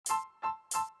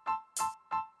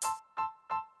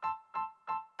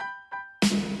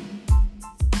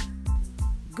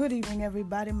Good evening,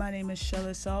 everybody. My name is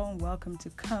Sheila So, and welcome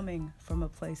to Coming from a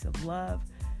Place of Love.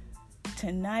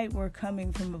 Tonight, we're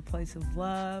coming from a place of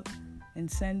love and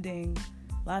sending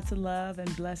lots of love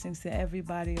and blessings to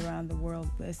everybody around the world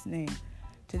listening.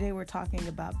 Today, we're talking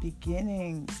about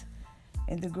beginnings.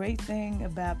 And the great thing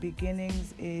about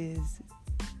beginnings is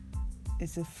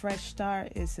it's a fresh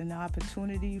start. It's an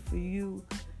opportunity for you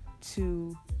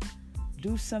to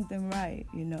do something right,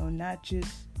 not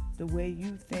just the way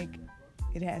you think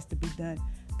it has to be done,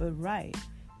 but right.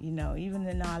 Even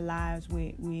in our lives,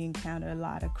 we encounter a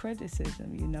lot of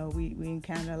criticism. We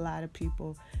encounter a lot of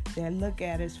people that look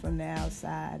at us from the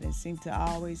outside and seem to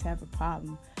always have a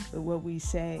problem with what we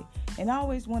say and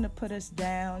always want to put us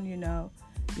down,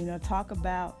 talk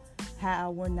about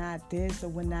how we're not this or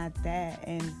we're not that.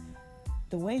 And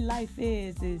the way life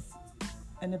is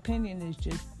an opinion is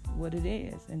just what it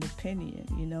is, an opinion,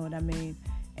 you know what I mean?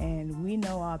 And we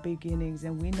know our beginnings,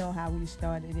 and we know how we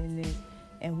started in this,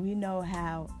 and we know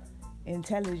how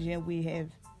intelligent we have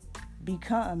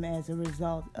become as a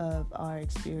result of our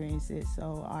experiences.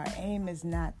 So our aim is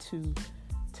not to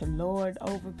lord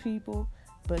over people,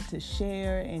 but to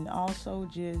share and also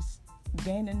just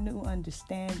gain a new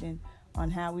understanding on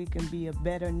how we can be a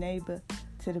better neighbor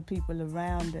to the people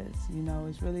around us.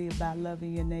 It's really about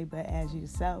loving your neighbor as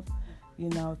yourself,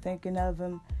 thinking of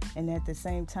them. And at the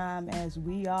same time, as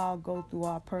we all go through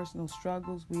our personal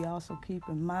struggles, we also keep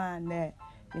in mind that,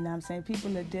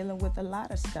 people are dealing with a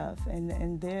lot of stuff,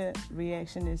 and their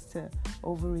reaction is to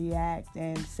overreact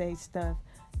and say stuff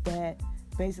that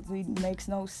basically makes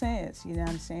no sense,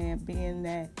 being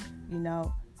that,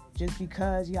 just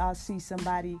because y'all see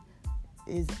somebody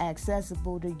is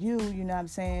accessible to you,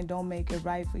 don't make it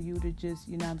right for you to just,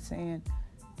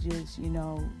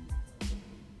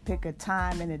 pick a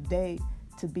time and a day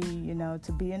to be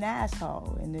an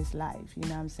asshole in this life.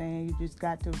 You just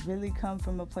got to really come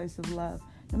from a place of love,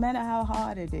 no matter how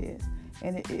hard it is.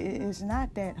 And it's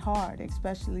not that hard,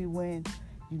 especially when,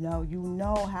 you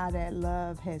know how that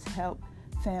love has helped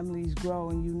families grow,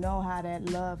 and you know how that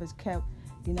love has kept,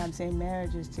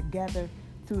 marriages together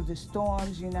through the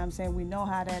storms. We know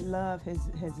how that love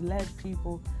has led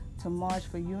people to march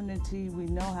for unity. We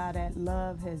know how that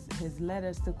love has led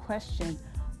us to question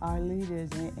our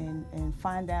leaders and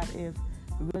find out if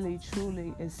really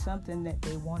truly is something that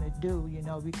they want to do,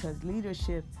 because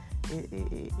leadership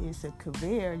it's a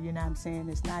career,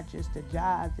 It's not just a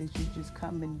job that you just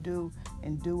come and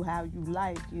do how you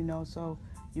like, So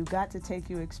you got to take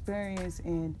your experience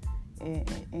and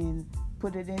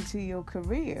put it into your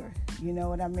career, you know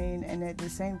what I mean? And at the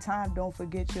same time, don't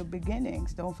forget your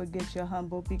beginnings. Don't forget your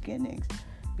humble beginnings,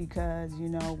 because,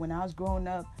 when I was growing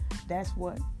up, that's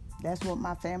what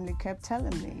my family kept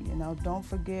telling me, don't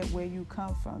forget where you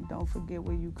come from. Don't forget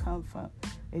where you come from.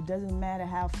 It doesn't matter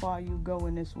how far you go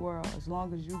in this world, as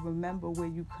long as you remember where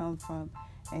you come from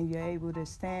and you're able to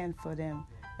stand for them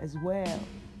as well,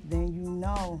 then you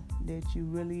know that you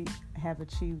really have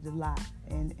achieved a lot.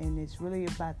 And it's really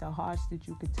about the hearts that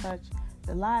you could touch,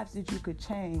 the lives that you could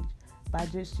change by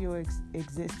just your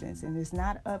existence. And it's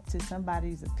not up to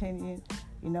somebody's opinion.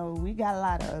 We got a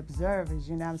lot of observers,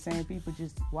 People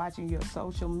just watching your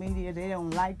social media. They don't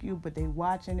like you, but they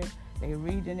watching it, they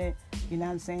reading it,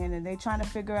 And they trying to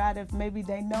figure out if maybe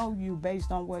they know you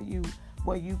based on what you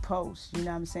post,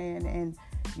 And,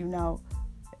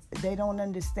 they don't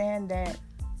understand that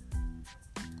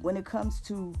when it comes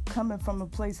to coming from a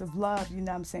place of love,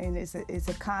 it's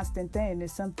a constant thing.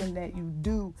 It's something that you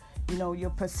do, you're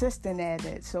persistent at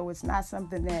it. So it's not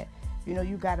something that,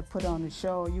 you got to put on a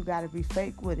show, you got to be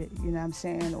fake with it,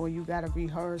 or you got to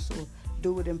rehearse or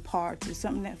do it in parts. It's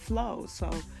something that flows. So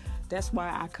that's why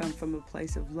I come from a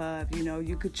place of love.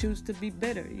 You could choose to be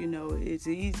bitter, it's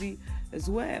easy as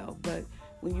well. But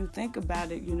when you think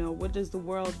about it, what does the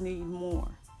world need more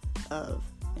of?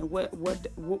 And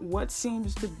what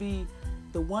seems to be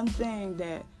the one thing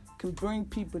that can bring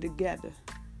people together?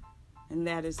 And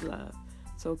that is love.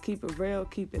 So keep it real,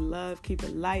 keep it love, keep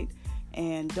it light.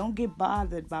 And don't get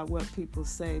bothered by what people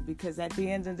say, because at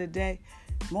the end of the day,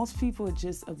 most people are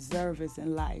just observers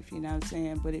in life,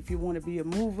 But if you want to be a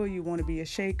mover, you want to be a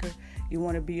shaker, you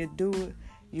want to be a doer,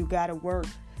 you got to work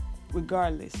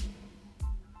regardless.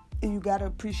 And you got to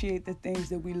appreciate the things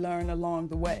that we learn along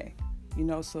the way,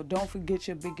 So don't forget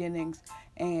your beginnings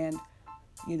and,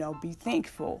 be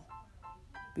thankful,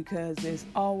 because there's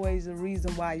always a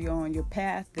reason why you're on your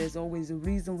path. There's always a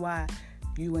reason why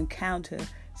you encounter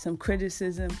some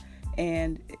criticism,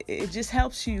 and it just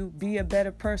helps you be a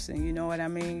better person. You know what I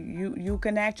mean? You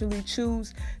can actually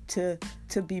choose to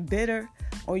be bitter,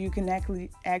 or you can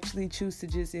actually choose to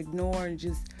just ignore and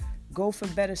just go for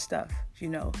better stuff. you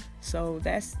know. So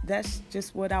that's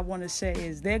just what I want to say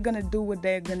is they're going to do what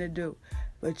they're going to do.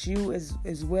 But you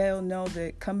as well know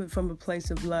that coming from a place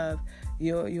of love,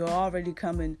 you're already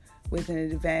coming with an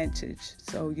advantage.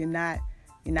 So you're not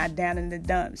down in the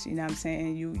dumps, you know what I'm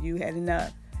saying? You heading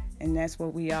up. And that's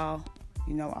what we all,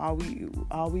 you know,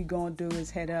 all we going to do is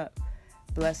head up.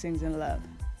 Blessings and love.